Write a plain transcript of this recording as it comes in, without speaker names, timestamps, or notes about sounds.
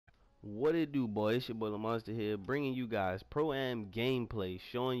What it do, boy? It's your boy LaMonsta here, bringing you guys Pro-Am gameplay,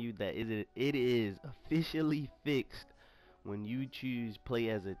 showing you that it is officially fixed when you choose play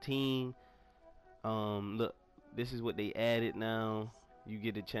as a team. Look, this is what they added now. You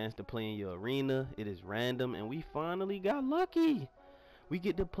get a chance to play in your arena. It is random, and we finally got lucky. We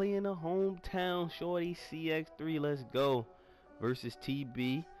get to play in a hometown shorty Cx3. Let's go versus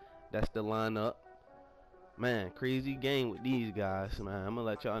TB. That's the lineup. Man, crazy game with these guys, man. I'm gonna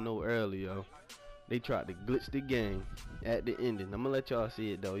let y'all know early, yo. They tried to glitch the game at the ending. I'm gonna let y'all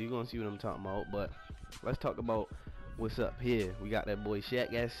see it though. You're gonna see what I'm talking about. But let's talk about what's up here. We got that boy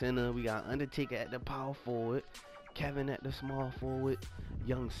Shaq at center. We got Undertaker at the power forward, Kevin at the small forward,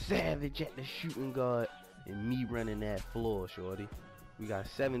 Young Savage at the shooting guard, and me running that floor, shorty. We got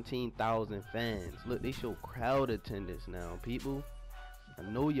 17,000 fans. Look, they show crowd attendance now, people. I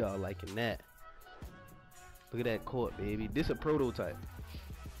know y'all liking that. Look at that court, baby. This a prototype.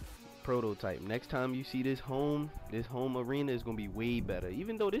 Next time you see this home arena is gonna be way better.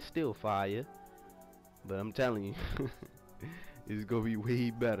 Even though this still fire, but I'm telling you, it's gonna be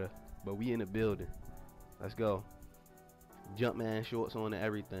way better. But we in the building. Let's go. Jumpman shorts on and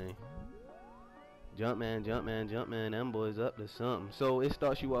everything. Jumpman. Them boys up to something. So it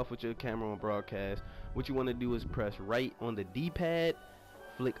starts you off with your camera on broadcast. What you want to do is press right on the D-pad.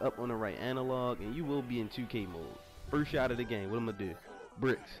 Flick up on the right analog, and you will be in 2K mode. First shot of the game. What I'm gonna do?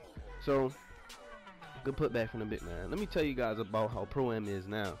 Bricks. So good putback from the big man. Let me tell you guys about how Pro-Am is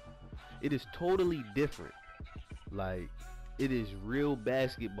now. It is totally different. Like, it is real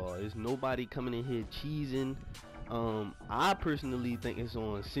basketball. There's nobody coming in here cheesing. I personally think it's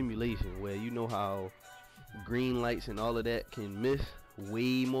on simulation, where you know how green lights and all of that can miss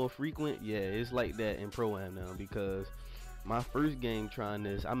way more frequent. Yeah, it's like that in Pro-Am now, because my first game trying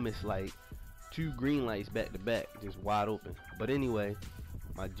this, I missed like 2 green lights back to back, just wide open. But anyway,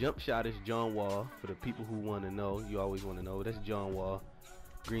 my jump shot is John Wall. For the people who want to know, you always want to know, that's John Wall.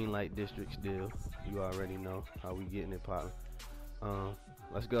 Green light district still. You already know how we getting it poppin'.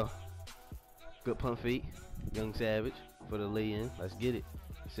 Let's go. Good pump fake. Young Savage for the lay-in. Let's get it.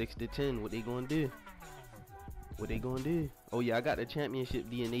 6 to 10. What they gonna do? What they gonna do? Oh yeah, I got the championship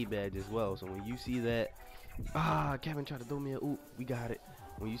DNA badge as well. So when you see that, Kevin tried to throw me a oop. We got it.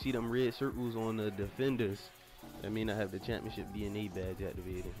 When you see them red circles on the defenders, that mean I have the championship DNA badge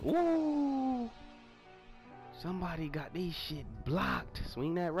activated. Ooh! Somebody got these shit blocked.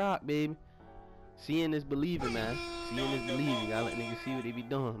 Swing that rock, baby. Seeing is believing, man. Seeing is believing. Gotta let niggas see what they be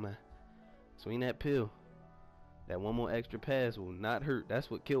doing, man. Swing that pill. That one more extra pass will not hurt. That's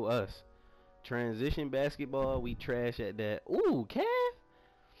what killed us. Transition basketball, we trash at that. Ooh, Kev!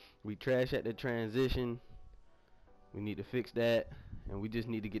 We trash at the transition. We need to fix that, and we just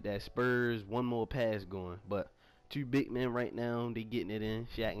need to get that Spurs one more pass going. But 2 big men right now, they getting it in.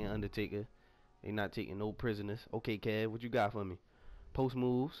 Shaq and Undertaker, they not taking no prisoners. Okay, Kev, what you got for me? Post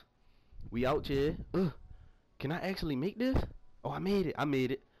moves. We out here. Can I actually make this? Oh, I made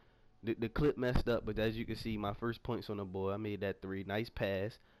it. The clip messed up, but as you can see, my first points on the board. I made that 3. Nice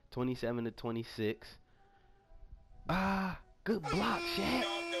pass. 27 to 26. Good block, Shaq.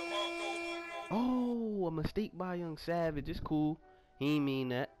 Oh, a mistake by Young Savage. It's cool. He ain't mean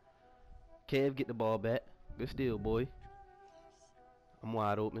that. Kev, get the ball back. Good steal, boy. I'm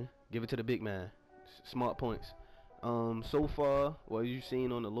wide open. Give it to the big man. Smart points. So far, what you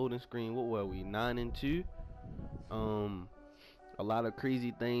seen on the loading screen, what were we? 9 and 2. A lot of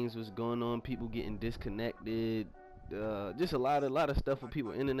crazy things was going on. People getting disconnected. Just a lot of stuff with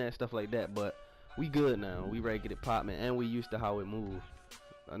people, internet stuff like that. But we good now. We ready to get it popping, and we used to how it moved.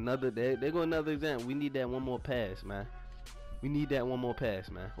 There go another example. We need that one more pass, man. We need that one more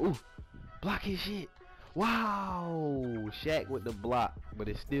pass, man. Ooh, block his shit. Wow, Shaq with the block, but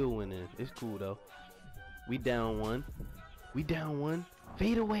it's still winning. It's cool though. We down one.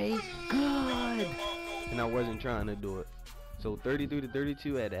 Fade away. Good. And I wasn't trying to do it. So 33 to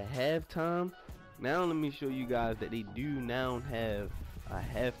 32 at a halftime. Now let me show you guys that they do now have a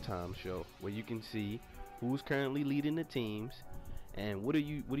halftime show where you can see who's currently leading the teams and what are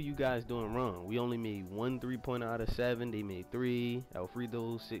you guys doing wrong. We only made 1 3-pointer out of 7. They made 3. Our free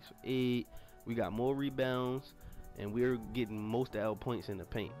throws 6 for 8. We got more rebounds, and we're getting most of our points in the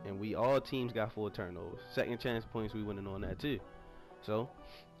paint. And all teams got 4 turnovers. Second chance points, we winning on that too. So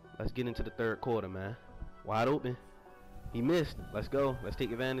let's get into the third quarter, man. Wide open. He missed. Let's go. Let's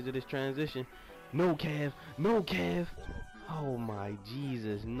take advantage of this transition. No, Kev. No, Kev. Oh my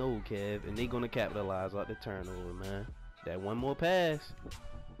Jesus. No, Kev. And they gonna capitalize on the turnover, man. That one more pass.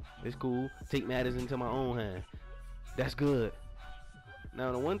 It's cool. Take matters into my own hand. That's good.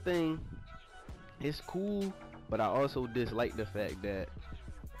 Now the one thing, it's cool, but I also dislike the fact that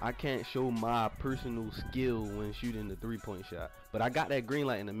I can't show my personal skill when shooting the 3-point shot. But I got that green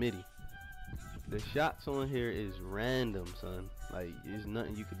light in the midi. The shots on here is random, son. Like, there's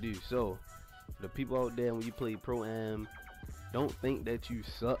nothing you could do. So, the people out there, when you play Pro-Am, don't think that you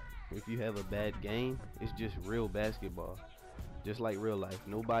suck if you have a bad game. It's just real basketball. Just like real life.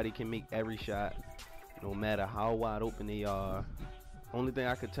 Nobody can make every shot, no matter how wide open they are. Only thing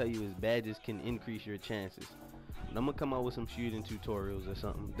I could tell you is badges can increase your chances. And I'm gonna come out with some shooting tutorials or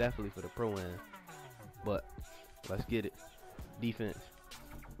something, definitely for the Pro-Am. But let's get it. Defense.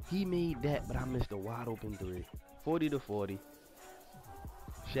 He made that, but I missed a wide open 3. 40 to 40.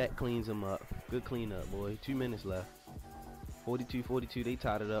 Shaq cleans him up. Good cleanup, boy. 2 minutes left. 42-42. They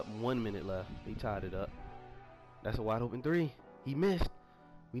tied it up. 1 minute left. They tied it up. That's a wide open 3. He missed.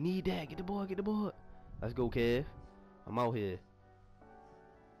 We need that. Get the board. Get the board. Let's go, Kev. I'm out here.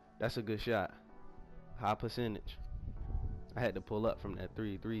 That's a good shot. High percentage. I had to pull up from that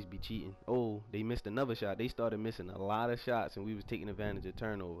 3. Threes be cheating. Oh, they missed another shot. They started missing a lot of shots, and we was taking advantage of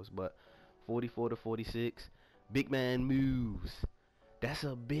turnovers. But 44 to 46. Big man moves. That's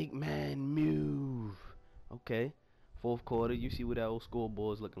a big man move. Okay. Fourth quarter. You see what that old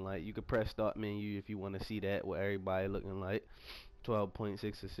scoreboard's looking like. You can press start menu if you want to see that, what everybody looking like.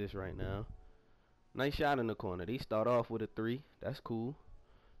 12.6 assists right now. Nice shot in the corner. They start off with a 3. That's cool.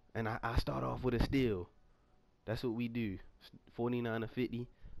 And I start off with a steal. That's what we do. 49 to 50.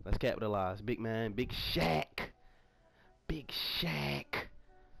 Let's capitalize. Big man. Big Shaq. Big Shaq.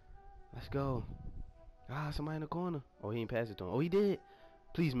 Let's go. Ah, somebody in the corner. Oh, he ain't passed it to him. Oh, he did.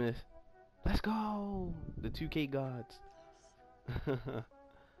 Please miss. Let's go. The 2K gods.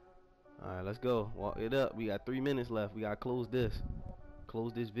 Alright, let's go. Walk it up. We got 3 minutes left. We got to close this.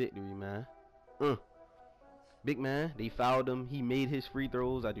 Close this victory, man. Big man. They fouled him. He made his free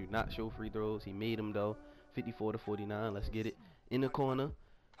throws. I do not show free throws. He made them, though. 54 to 49. Let's get it. In the corner.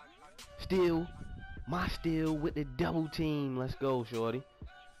 Steal. My steal with the double team. Let's go, shorty.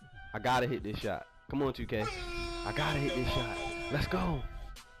 I gotta hit this shot. Come on, 2K. I gotta hit this shot. Let's go.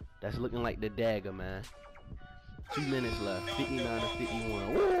 That's looking like the dagger, man. 2 minutes left. 59 to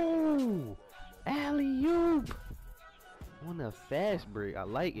 51. Ooh! Alley-oop! On a fast break. I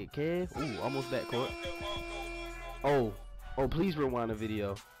like it, Kev. Ooh, almost backcourt. Oh. Oh, please rewind the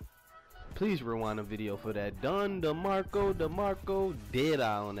video. Please rewind the video for that. Done, DeMarco, dead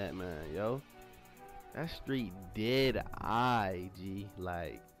eye on that man, yo. That's straight dead eye, G.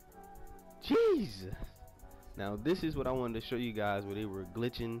 Like, Jesus. Now, this is what I wanted to show you guys where they were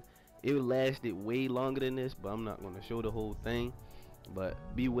glitching. It lasted way longer than this, but I'm not going to show the whole thing. But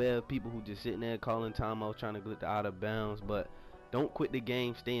beware of people who just sitting there calling timeouts trying to glitch out of bounds. But don't quit the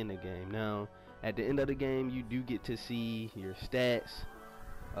game, stay in the game. Now, at the end of the game, you do get to see your stats.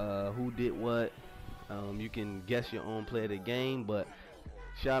 Who did what. You can guess your own play of the game, but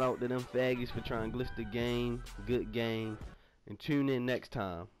shout out to them faggots for trying to glitch the game. Good game. And tune in next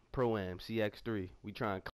time. Pro-Am Cx3. We trying